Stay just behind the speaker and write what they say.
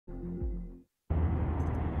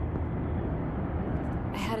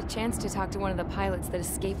had a chance to talk to one of the pilots that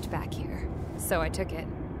escaped back here, so I took it.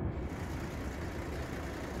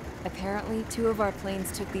 Apparently, 2 of our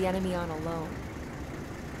planes took the enemy on alone.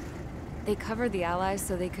 They covered the Allies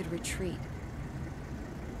so they could retreat.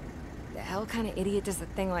 The hell kind of idiot does a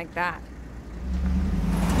thing like that?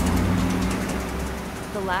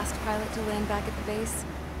 The last pilot to land back at the base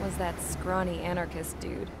was that scrawny anarchist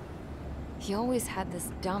dude. He always had this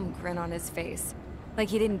dumb grin on his face, like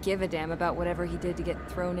he didn't give a damn about whatever he did to get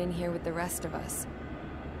thrown in here with the rest of us.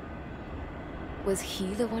 Was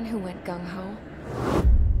he the one who went gung-ho?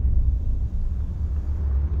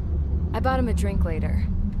 I bought him a drink later.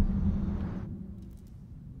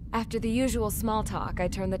 After the usual small talk, I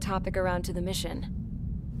turned the topic around to the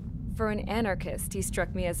mission. For an anarchist, he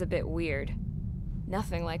struck me as a bit weird.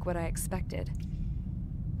 Nothing like what I expected.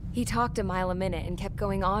 He talked a mile a minute and kept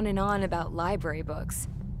going on and on about library books.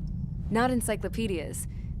 Not encyclopedias,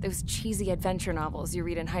 those cheesy adventure novels you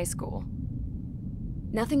read in high school.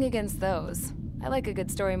 Nothing against those. I like a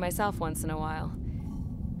good story myself once in a while.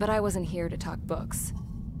 But I wasn't here to talk books.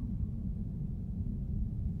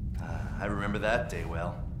 I remember that day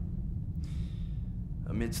well.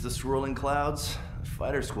 Amidst the swirling clouds, the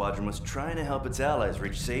fighter squadron was trying to help its allies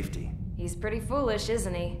reach safety. He's pretty foolish,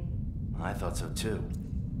 isn't he? I thought so too.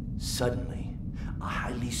 Suddenly, a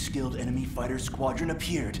highly skilled enemy fighter squadron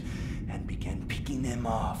appeared and began picking them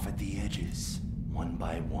off at the edges. One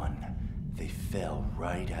by one, they fell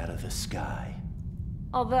right out of the sky.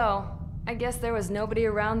 Although, I guess there was nobody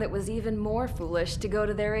around that was even more foolish to go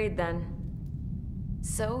to their aid then.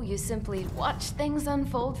 So you simply watch things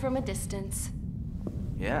unfold from a distance.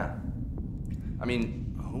 Yeah. I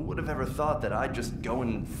mean, who would have ever thought that I'd just go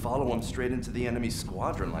and follow him straight into the enemy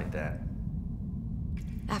squadron like that?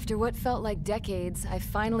 After what felt like decades, I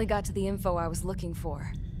finally got to the info I was looking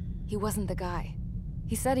for. He wasn't the guy.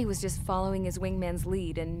 He said he was just following his wingman's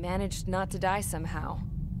lead and managed not to die somehow.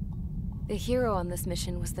 The hero on this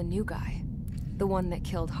mission was the new guy. The one that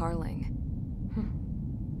killed Harling.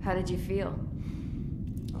 How did you feel?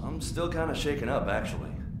 I'm still kind of shaken up, actually.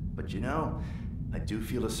 But you know, I do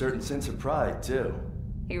feel a certain sense of pride, too.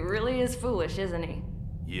 He really is foolish, isn't he?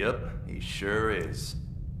 Yep, he sure is.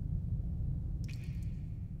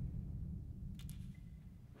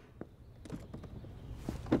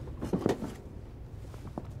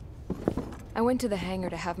 I went to the hangar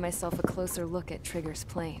to have myself a closer look at Trigger's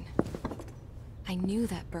plane. I knew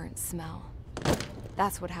that burnt smell.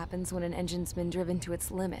 That's what happens when an engine's been driven to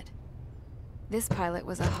its limit. This pilot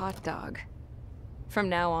was a hot dog. From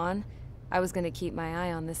now on, I was gonna keep my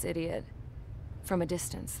eye on this idiot. From a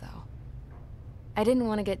distance, though. I didn't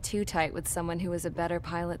want to get too tight with someone who was a better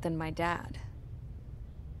pilot than my dad.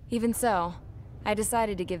 Even so, I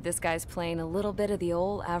decided to give this guy's plane a little bit of the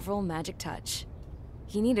old Avril magic touch.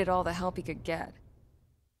 He needed all the help he could get.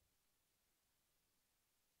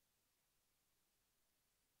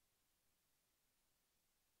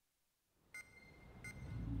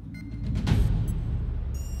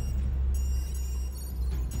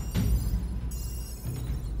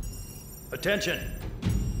 Attention!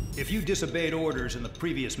 If you disobeyed orders in the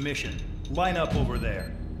previous mission, line up over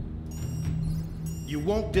there. You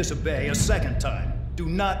won't disobey a second time. Do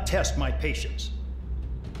not test my patience.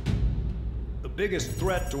 The biggest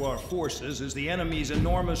threat to our forces is the enemy's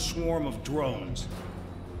enormous swarm of drones.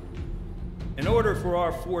 In order for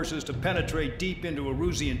our forces to penetrate deep into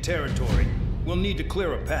Erusian territory, we'll need to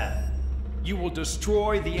clear a path. You will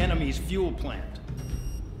destroy the enemy's fuel plant.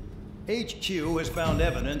 HQ has found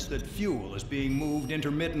evidence that fuel is being moved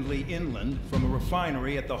intermittently inland from a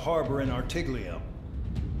refinery at the harbor in Artiglio.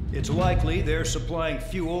 It's likely they're supplying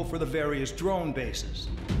fuel for the various drone bases.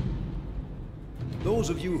 Those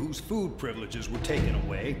of you whose food privileges were taken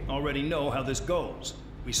away already know how this goes.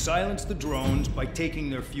 We silence the drones by taking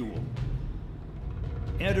their fuel.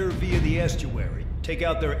 Enter via the estuary, take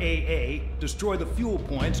out their AA, destroy the fuel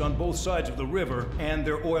points on both sides of the river and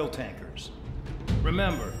their oil tankers.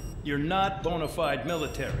 Remember, you're not bona fide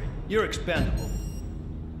military. You're expendable.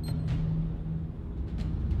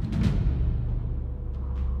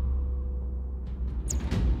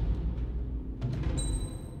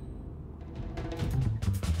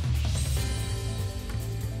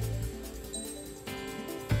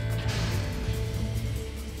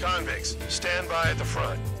 Convicts, stand by at the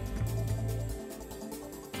front.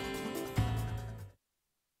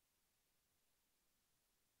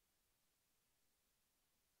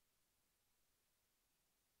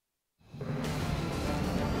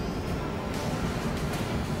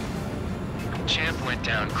 Champ went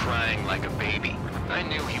down crying like a baby. I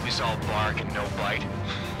knew he was all bark and no bite.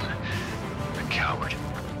 A coward.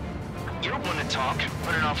 You're one to talk,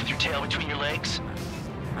 running off with your tail between your legs.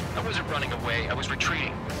 I wasn't running away, I was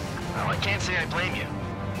retreating. Well, I can't say I blame you.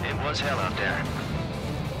 It was hell out there.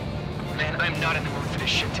 Man, I'm not in the mood for this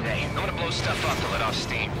shit today. I'm gonna blow stuff up to let off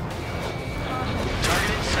steam.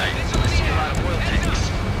 Target in sight. I see a lot of oil tanks.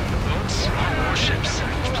 Boats, warships.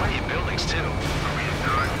 There's plenty of buildings, too.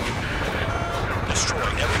 Destroy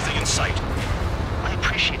everything in sight. I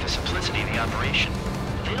appreciate the simplicity of the operation.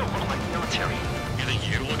 They don't look like military. You think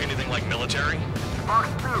you look anything like military? Box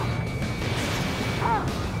 2. Oh,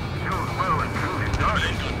 shows well and truly done.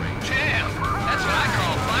 In gun range. Damn! That's what I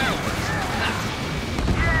call fireworks.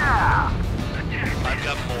 Yeah! I've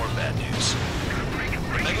got more bad news.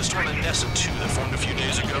 Megastorm and Nessa 2 that formed a few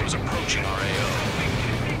days ago is approaching our AO.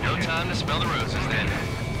 No time to smell the roses, then.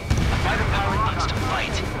 A fighter pilot needs to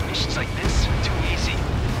fight. Missions like this are too easy.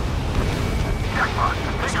 Jackpot,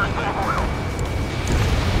 figures full of oil.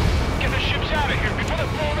 Get the ships out of here before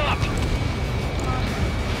they're blown up!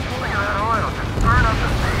 Look at that oil just burn up the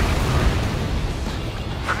sea.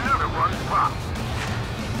 Another one's popped.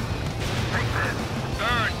 Take this.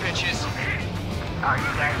 Burn, bitches! Are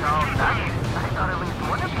you guys all done? I thought at least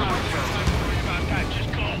one of you was dead. About that, just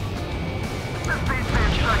go. This beat's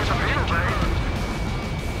being stuck in the middle, babe.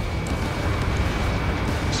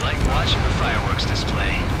 It's like watching a fireworks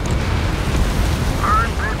display.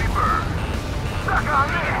 Burn, baby, burn. Suck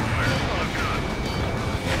on this.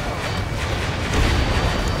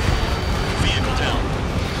 Vehicle down.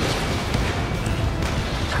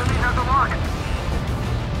 Enemy has a rocket.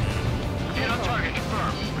 Hit on target,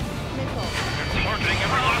 confirm. They're targeting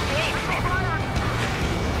every last oil truck.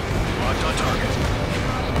 Locked on target.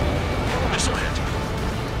 Missile hit.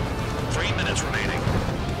 3 minutes remaining.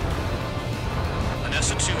 An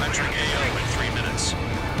S2 entering AO in 3 minutes.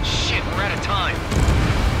 Shit, we're out of time.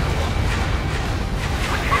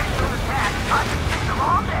 With airfield attack, I can fix them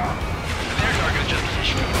all day. Their target is just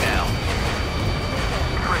positioning now.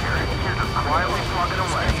 Trigger, you're just quietly plugging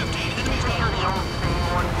away. 15 enemies You're down. the only thing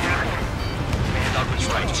one here. Man, Doug was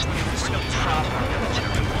right. We're no proper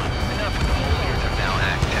military one. Enough with the whole here to now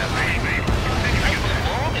act as I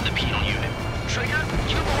belong in the penal unit. Trigger,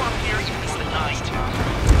 you belong here even for the night.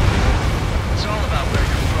 It's all about where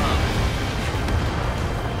you're from.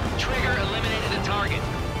 Trigger eliminated a target.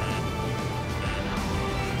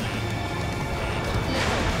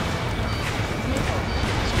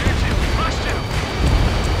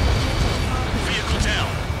 Vehicle down.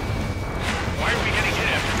 Why are we getting hit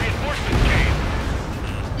after reinforcements came?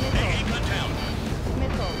 AA gun down.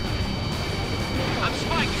 I'm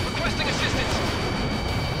Spike, requesting assistance.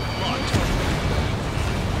 Locked.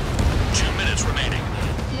 2 minutes remaining.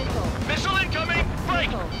 Missile incoming!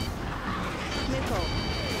 Break!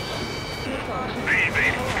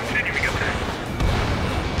 Continuing attack.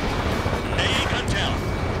 AA gun down.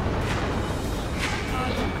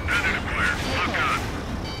 Predator clear. Lock on.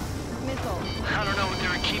 I don't know what they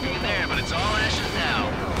were keeping in there, but it's all ashes now.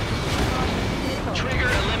 Trigger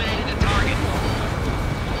eliminated the target.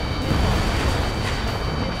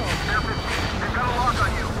 Air 15, they've got a lock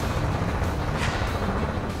on you.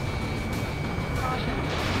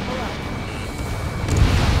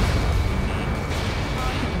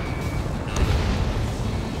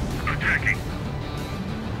 Attacking.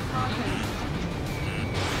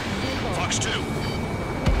 Fox 2.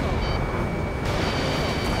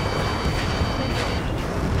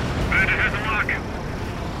 Bandit has a lock.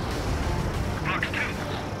 Fox 2.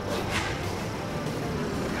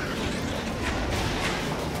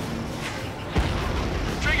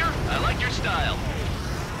 Trigger, I like your style.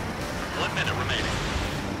 1 minute remaining.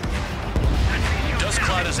 Dust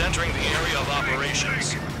cloud is entering the area of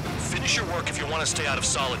operations. Finish your work if you want to stay out of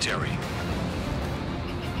solitary.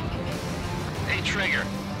 Hey, Trigger,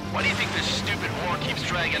 why do you think this stupid war keeps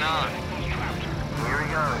dragging on? Here he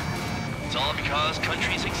goes. It's all because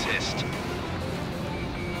countries exist.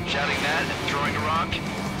 Shouting that and throwing a rock is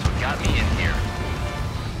what got me in here.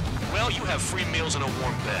 Well, you have free meals and a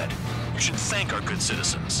warm bed. You should thank our good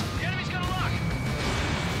citizens. The enemy's got a lock.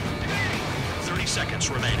 30 seconds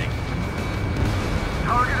remaining.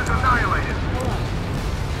 Target is annihilated.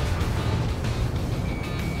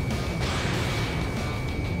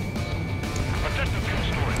 Protective fuel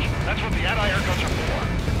storage. That's what the anti-air guns are for.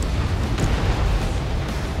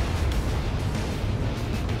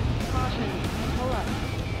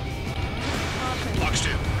 Fox 2.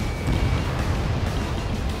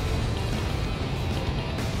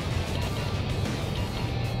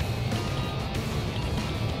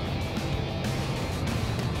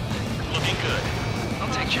 Looking good.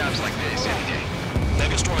 I'll take jobs like this any day.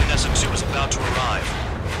 Megastorm and Nessa 2 is about to arrive.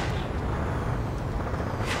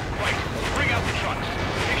 Right, bring out the trucks.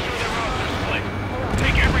 Make sure they're on display.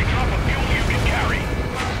 Take every drop of fuel you can carry.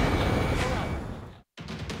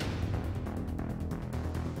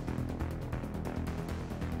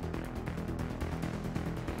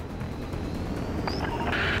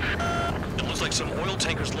 like some oil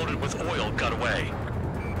tankers loaded with oil got away.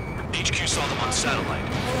 HQ saw them on satellite.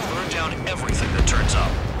 Burned down everything that turns up.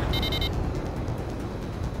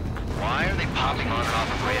 Why are they popping on and off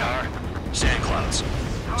of radar? Sand clouds.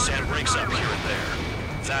 Sand breaks up here and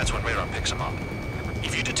there. That's when radar picks them up.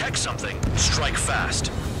 If you detect something, strike fast.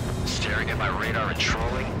 Staring at my radar and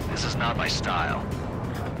trolling? This is not my style.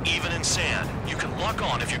 Even in sand, you can lock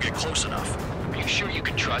on if you get close enough. Are you sure you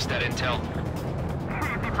can trust that intel?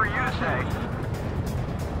 Easy for you to say.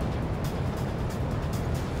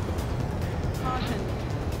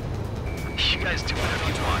 You guys do whatever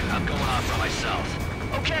you want. I'm going off for myself.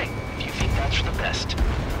 Okay, if you think that's for the best.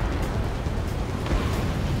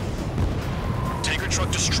 Tanker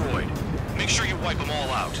truck destroyed. Make sure you wipe them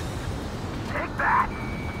all out. Take that.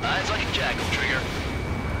 Eyes like a jackal, Trigger.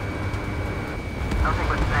 Nothing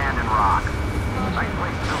but sand and rock. Nice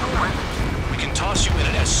place to build a prison. We can toss you in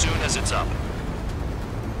it as soon as it's up.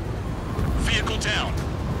 Vehicle down.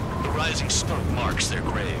 The rising smoke marks their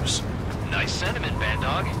graves. Nice sentiment, Bad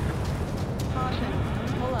Dog. Caution.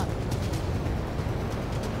 Pull up.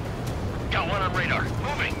 Got one on radar.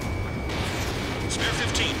 Moving. Spare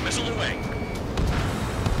 15, missile away.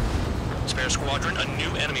 Spare squadron, a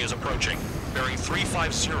new enemy is approaching. Bearing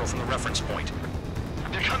 350 from the reference point.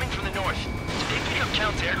 They're coming from the north. Did they pick up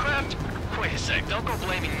Count's aircraft? Wait a sec, don't go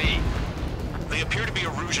blaming me. They appear to be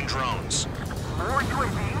Erusian drones. More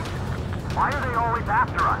UAVs? Why are they always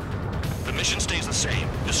after us? The mission stays the same.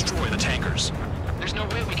 Destroy the tankers. There's no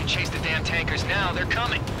way we can chase the damn tankers now. They're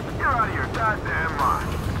coming. You're out of your goddamn mind.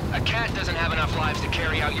 A cat doesn't have enough lives to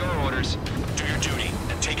carry out your orders. Do your duty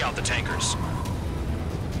and take out the tankers.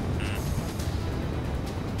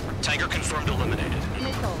 Tanker confirmed eliminated.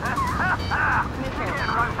 Missile. You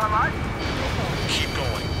can't run from us. Keep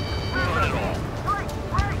going. Run it all. Break!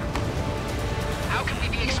 How can we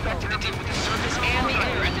be expected to deal with the surface and the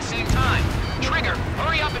air at the same time? Trigger,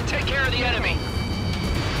 hurry up and take care of the enemy.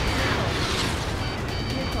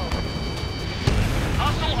 Missile.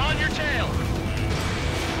 Hostile on your tail.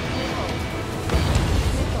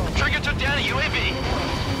 Missile. Trigger took down a UAV.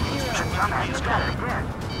 Somehow you got it again.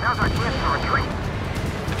 Now's our chance to retreat.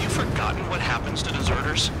 Have you forgotten what happens to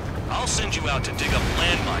deserters? I'll send you out to dig up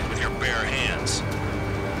landmine with your bare hands.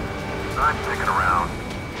 I'm sticking around.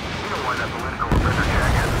 You know why that political offender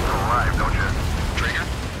jack hasn't still alive, don't you? Trigger?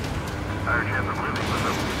 Higher chance of living with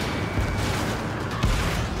him.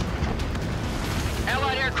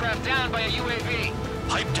 Allied aircraft down by a UAV.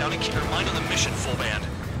 Pipe down and keep your mind on the mission, full band.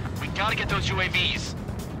 We gotta get those UAVs.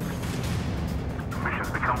 The mission's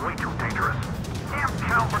become way too dangerous. Damn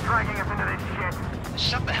Count for dragging us into this shit.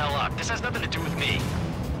 Shut the hell up. This has nothing to do with me.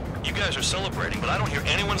 You guys are celebrating, but I don't hear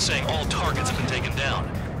anyone saying all targets have been taken down.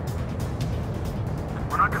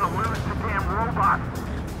 We're not gonna lose to damn robots.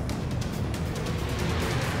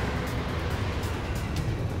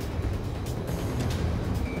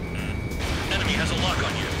 Enemy has a lock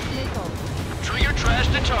on you. Missile. Trigger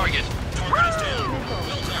trashed the target. Target is down. Missile.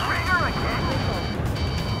 Well done. Trigger again.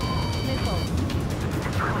 Missile.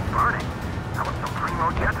 It's really burning. How about some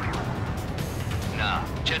primo jet fuel? Nah,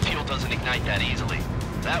 jet fuel doesn't ignite that easily.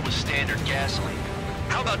 That was standard gasoline.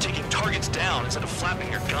 How about taking targets down instead of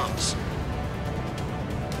flapping your gums?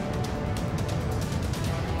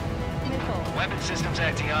 Missile. Weapon system's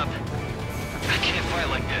acting up. I can't fight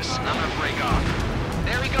like this. I'm gonna break off.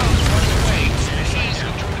 There he goes, running away. He's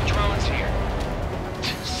who drew the drones here.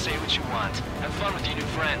 Say what you want. Have fun with your new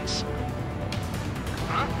friends.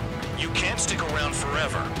 Huh? You can't stick around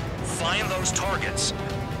forever. Find those targets.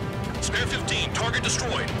 Spare 15, target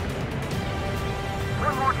destroyed.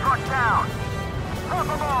 One more truck down. Pop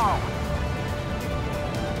them all.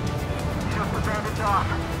 Shoot the bandits off.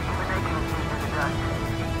 Even they can see through the dust.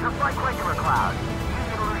 Just like regular clouds. You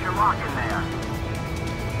can lose your lock in there.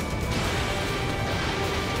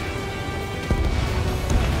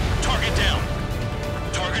 Target down.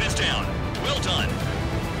 Target is down. Well done.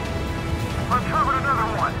 Uncovered another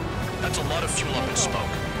one. That's a lot of fuel up in smoke,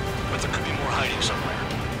 but there could be more hiding somewhere.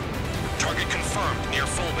 Target confirmed near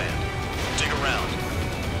full band. Dig around.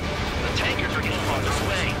 The tankers are getting on this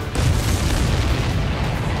way.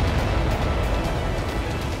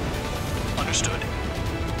 Understood.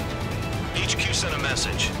 HQ sent a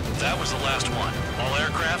message. That was the last one. All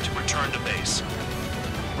aircraft return to base.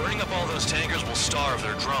 Burning up all those tankers will starve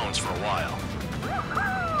their drones for a while.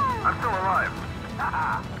 I'm still alive.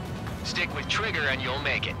 Stick with Trigger and you'll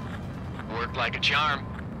make it. Worked like a charm.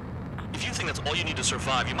 If you think that's all you need to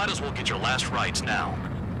survive, you might as well get your last rites now.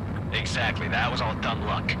 Exactly, that was all dumb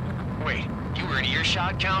luck. Wait, you were in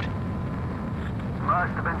earshot, Count?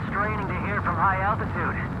 Must have been straining to hear from high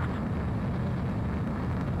altitude.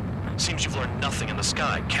 Seems you've learned nothing in the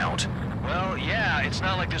sky, Count. Well, yeah, it's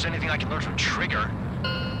not like there's anything I can learn from Trigger.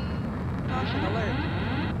 Caution alert.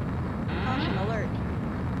 Caution alert.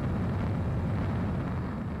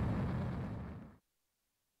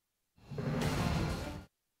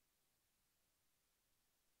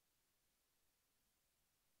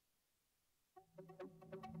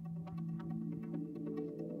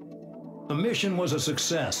 The mission was a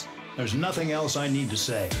success. There's nothing else I need to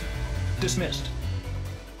say. Dismissed.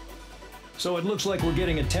 So it looks like we're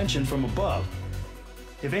getting attention from above.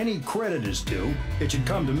 If any credit is due, it should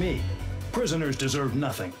come to me. Prisoners deserve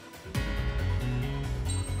nothing.